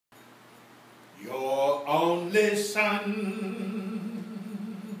your only Son,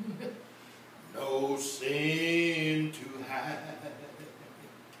 no sin to hide,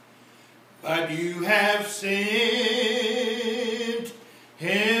 but you have sent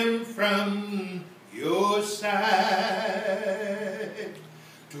him from your side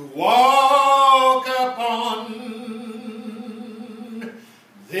to walk upon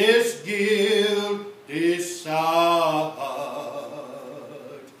this guilty sod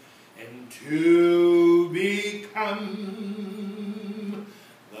and to become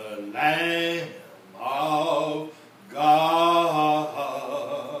the Lamb of God.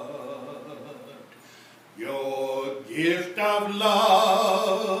 Your gift of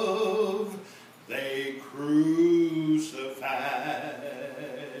love they crucified.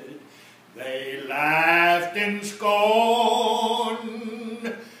 They laughed in scorn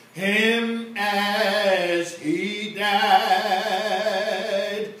him as he died.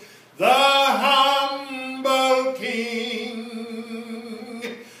 The humble King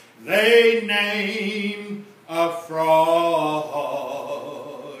they named a fraud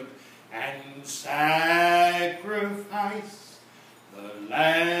and sacrificed the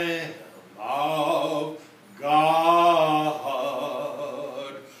Lamb of God.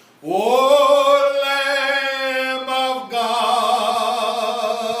 Oh, Lamb of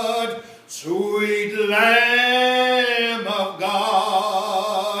God, sweet Lamb of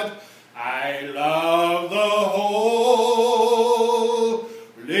God, I love the holy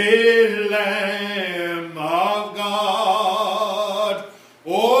Lamb of God.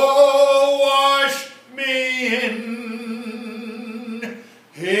 Oh, wash me in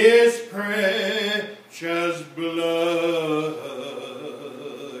his precious blood,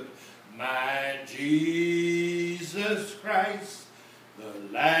 my Jesus Christ, the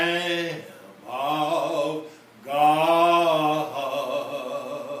Lamb of God.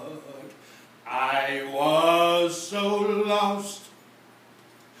 I was so lost,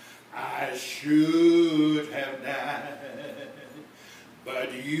 I should have died,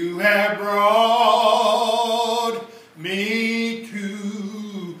 but you have brought me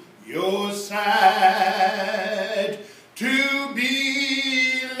to your side to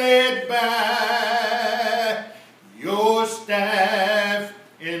be led by your staff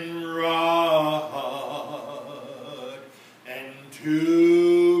and rod, and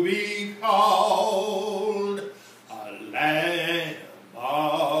to be called a Lamb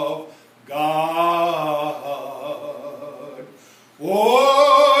of God.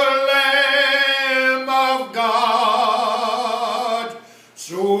 Oh, Lamb of God,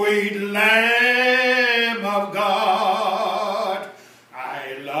 sweet Lamb of God,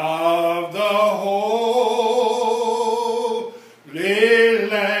 I love the holy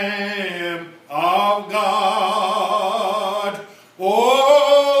Lamb of God.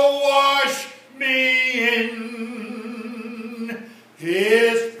 Oh, wash me in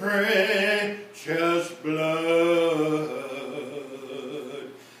his precious blood,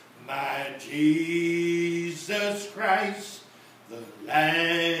 my Jesus Christ, the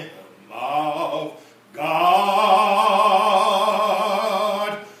Lamb of God.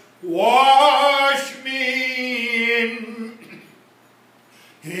 Wash me in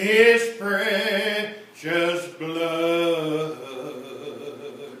his precious blood,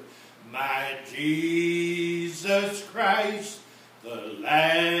 my Jesus Christ, the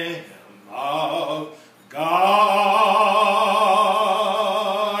Lamb of God.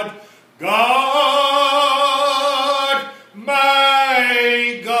 God,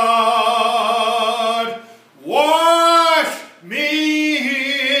 my God, wash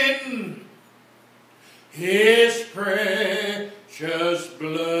me in his precious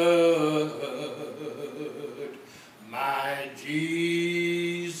blood, my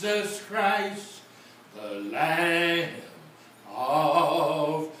Jesus Christ, the Lamb